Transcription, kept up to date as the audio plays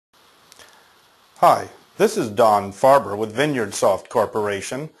Hi, this is Don Farber with Vineyard Soft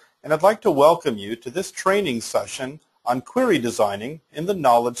Corporation, and I'd like to welcome you to this training session on query designing in the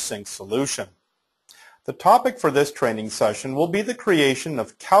KnowledgeSync solution. The topic for this training session will be the creation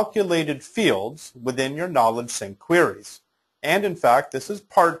of calculated fields within your KnowledgeSync queries. And in fact, this is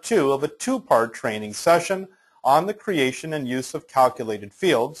part 2 of a two-part training session on the creation and use of calculated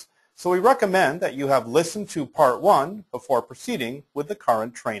fields, so we recommend that you have listened to part 1 before proceeding with the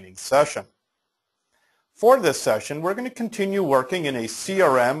current training session. For this session, we're going to continue working in a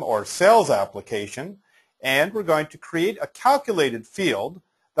CRM or sales application, and we're going to create a calculated field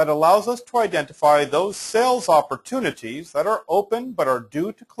that allows us to identify those sales opportunities that are open but are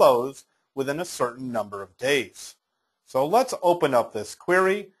due to close within a certain number of days. So let's open up this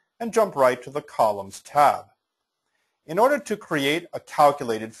query and jump right to the Columns tab. In order to create a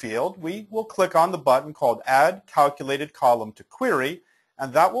calculated field, we will click on the button called Add Calculated Column to Query,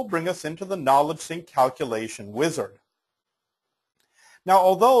 and that will bring us into the KnowledgeSync calculation wizard. Now,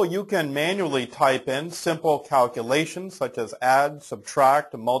 although you can manually type in simple calculations such as add,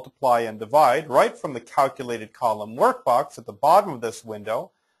 subtract, multiply, and divide right from the calculated column workbox at the bottom of this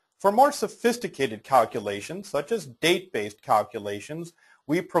window, for more sophisticated calculations such as date-based calculations,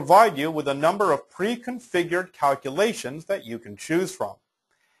 we provide you with a number of pre-configured calculations that you can choose from.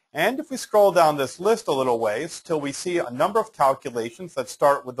 And if we scroll down this list a little ways till we see a number of calculations that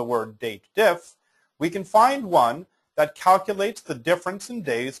start with the word dateDiff, we can find one that calculates the difference in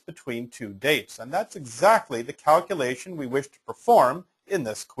days between two dates. And that's exactly the calculation we wish to perform in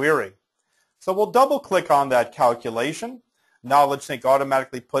this query. So we'll double click on that calculation. KnowledgeSync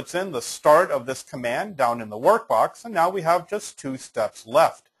automatically puts in the start of this command down in the workbox, and now we have just 2 steps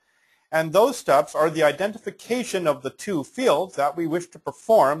left. And those steps are the identification of the 2 fields that we wish to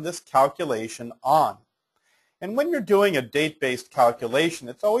perform this calculation on. And when you're doing a date-based calculation,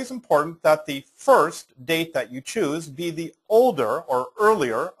 it's always important that the first date that you choose be the older or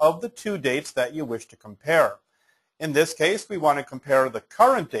earlier of the 2 dates that you wish to compare. In this case, we want to compare the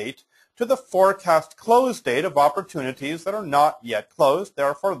current date to the forecast close date of opportunities that are not yet closed.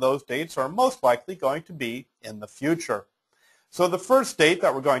 Therefore, those dates are most likely going to be in the future. So the first date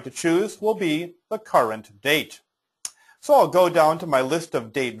that we're going to choose will be the current date. So I'll go down to my list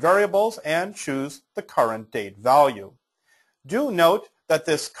of date variables and choose the current date value. Do note that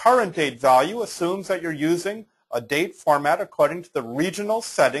this current date value assumes that you're using a date format according to the regional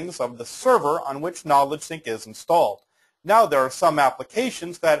settings of the server on which KnowledgeSync is installed. Now there are some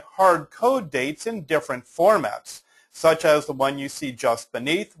applications that hard code dates in different formats, such as the one you see just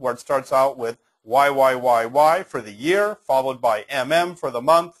beneath where it starts out with YYYY for the year, followed by MM for the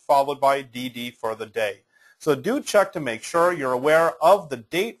month, followed by DD for the day. So do check to make sure you're aware of the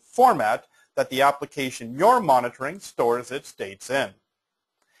date format that the application you're monitoring stores its dates in.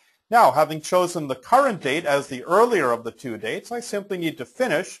 Now, having chosen the current date as the earlier of the 2 dates, I simply need to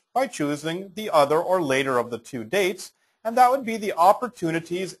finish by choosing the other or later of the 2 dates, and that would be the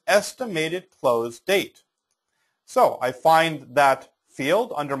opportunity's estimated close date. So I find that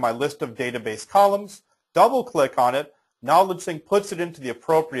field under my list of database columns, double click on it, KnowledgeSync puts it into the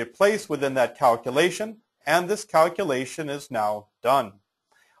appropriate place within that calculation, and this calculation is now done.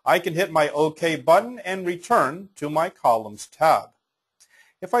 I can hit my OK button and return to my Columns tab.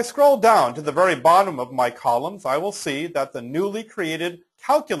 If I scroll down to the very bottom of my columns, I will see that the newly created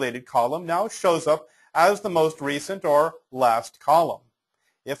calculated column now shows up as the most recent or last column.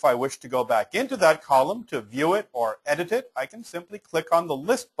 If I wish to go back into that column to view it or edit it, I can simply click on the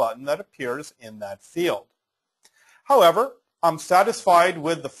list button that appears in that field. However, I'm satisfied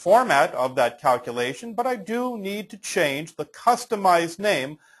with the format of that calculation, but I do need to change the customized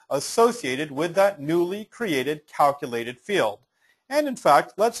name associated with that newly created calculated field. And in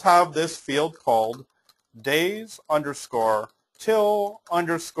fact, let's have this field called days underscore till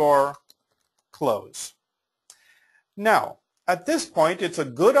underscore close. Now, at this point, it's a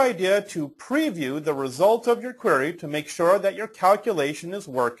good idea to preview the result of your query to make sure that your calculation is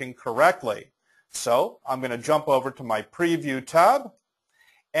working correctly. So I'm going to jump over to my Preview tab,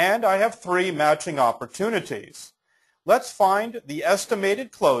 and I have 3 matching opportunities. Let's find the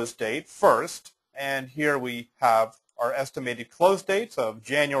estimated close date first, and here we have our estimated close dates of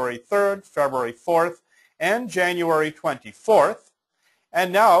January 3rd, February 4th, and January 24th.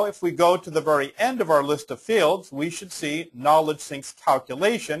 And now, if we go to the very end of our list of fields, we should see KnowledgeSync's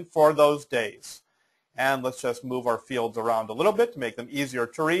calculation for those days. And let's just move our fields around a little bit to make them easier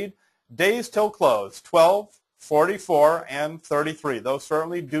to read. Days till close, 12, 44, and 33. Those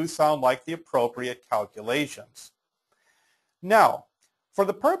certainly do sound like the appropriate calculations. Now, For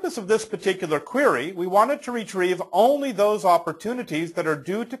the purpose of this particular query, we wanted to retrieve only those opportunities that are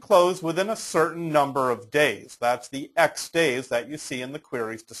due to close within a certain number of days. That's the X days that you see in the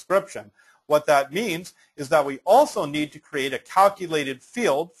query's description. What that means is that we also need to create a calculated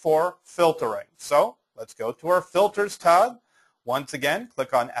field for filtering. So let's go to our Filters tab. Once again,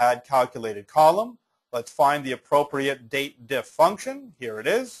 click on Add Calculated Column. Let's find the appropriate date diff function. Here it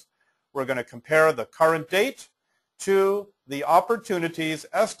is. We're going to compare the current date to the opportunity's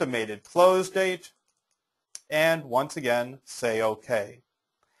estimated close date, and once again, say OK.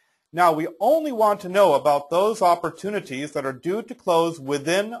 Now, we only want to know about those opportunities that are due to close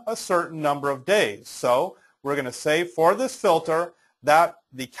within a certain number of days. So we're going to say for this filter that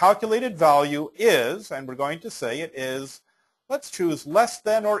the calculated value is, and we're going to say it is, let's choose less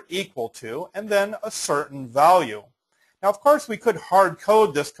than or equal to, and then a certain value. Now, of course, we could hard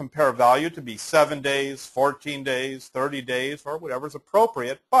code this compare value to be 7 days, 14 days, 30 days, or whatever is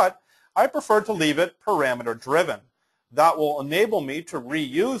appropriate, but I prefer to leave it parameter driven. That will enable me to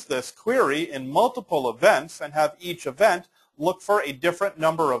reuse this query in multiple events and have each event look for a different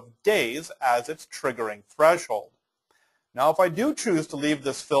number of days as its triggering threshold. Now, if I do choose to leave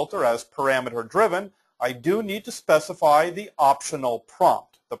this filter as parameter driven, I do need to specify the optional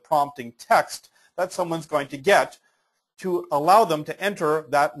prompt, the prompting text that someone's going to get to allow them to enter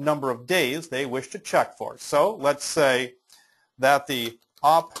that number of days they wish to check for. So let's say that the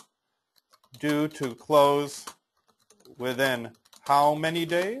op due to close within how many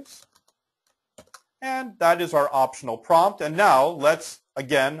days? And that is our optional prompt. And now let's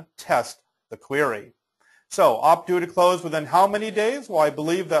again test the query. So op due to close within how many days? Well, I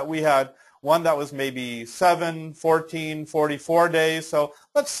believe that we had one that was maybe 7, 14, 44 days. So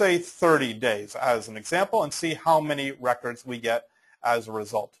let's say 30 days as an example and see how many records we get as a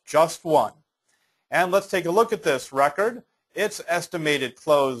result. Just one. And let's take a look at this record. Its estimated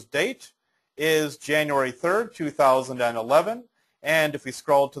close date is January 3rd, 2011. And if we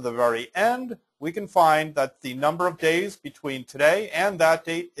scroll to the very end, we can find that the number of days between today and that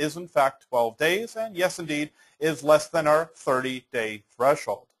date is in fact 12 days. And yes, indeed, is less than our 30-day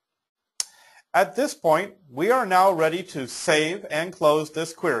threshold. At this point, we are now ready to save and close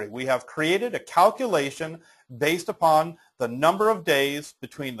this query. We have created a calculation based upon the number of days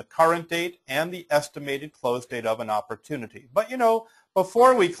between the current date and the estimated close date of an opportunity. But you know,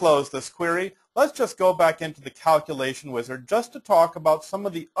 before we close this query, let's just go back into the calculation wizard just to talk about some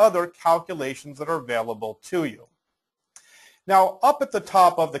of the other calculations that are available to you. Now, up at the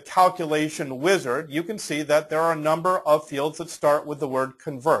top of the calculation wizard, you can see that there are a number of fields that start with the word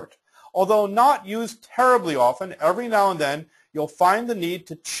convert. Although not used terribly often, every now and then you'll find the need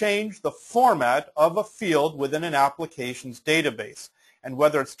to change the format of a field within an application's database. And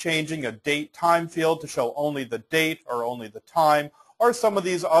whether it's changing a date-time field to show only the date or only the time, or some of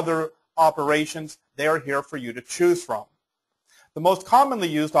these other operations, they are here for you to choose from. The most commonly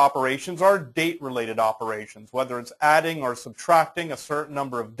used operations are date-related operations, whether it's adding or subtracting a certain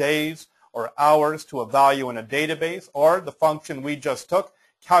number of days or hours to a value in a database, or the function we just took,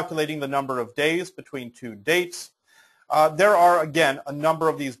 calculating the number of days between two dates. There are, again, a number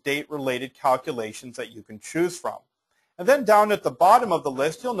of these date-related calculations that you can choose from. And then down at the bottom of the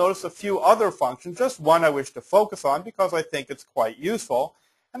list, you'll notice a few other functions, just one I wish to focus on because I think it's quite useful,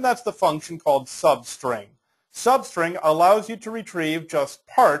 and that's the function called substring. Substring allows you to retrieve just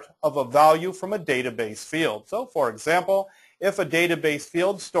part of a value from a database field. So, for example, if a database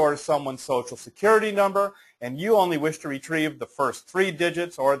field stores someone's social security number and you only wish to retrieve the first 3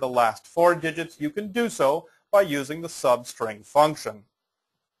 digits or the last 4 digits, you can do so by using the substring function.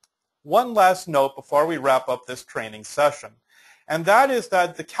 One last note before we wrap up this training session, and that is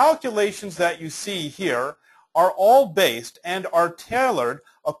that the calculations that you see here are all based and are tailored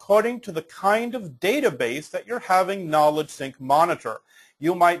according to the kind of database that you're having KnowledgeSync monitor.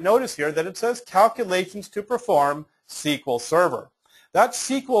 You might notice here that it says calculations to perform SQL Server. That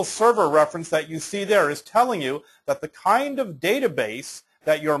SQL Server reference that you see there is telling you that the kind of database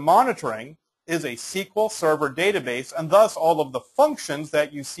that you're monitoring is a SQL Server database, and thus all of the functions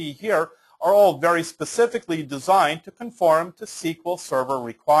that you see here are all very specifically designed to conform to SQL Server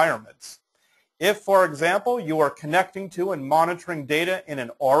requirements. If, for example, you are connecting to and monitoring data in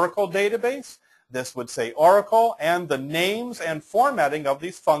an Oracle database, this would say Oracle, and the names and formatting of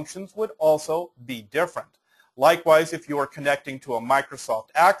these functions would also be different. Likewise, if you are connecting to a Microsoft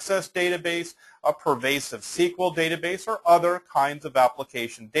Access database, a pervasive SQL database, or other kinds of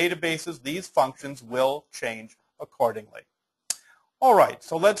application databases, these functions will change accordingly. All right,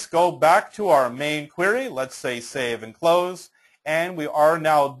 so let's go back to our main query. Let's say save and close, and we are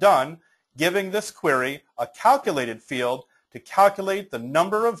now done giving this query a calculated field to calculate the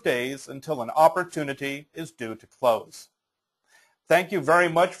number of days until an opportunity is due to close. Thank you very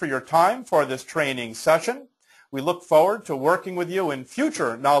much for your time for this training session. We look forward to working with you in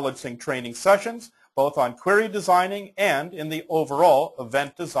future KnowledgeSync training sessions, both on query designing and in the overall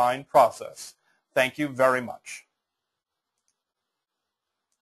event design process. Thank you very much.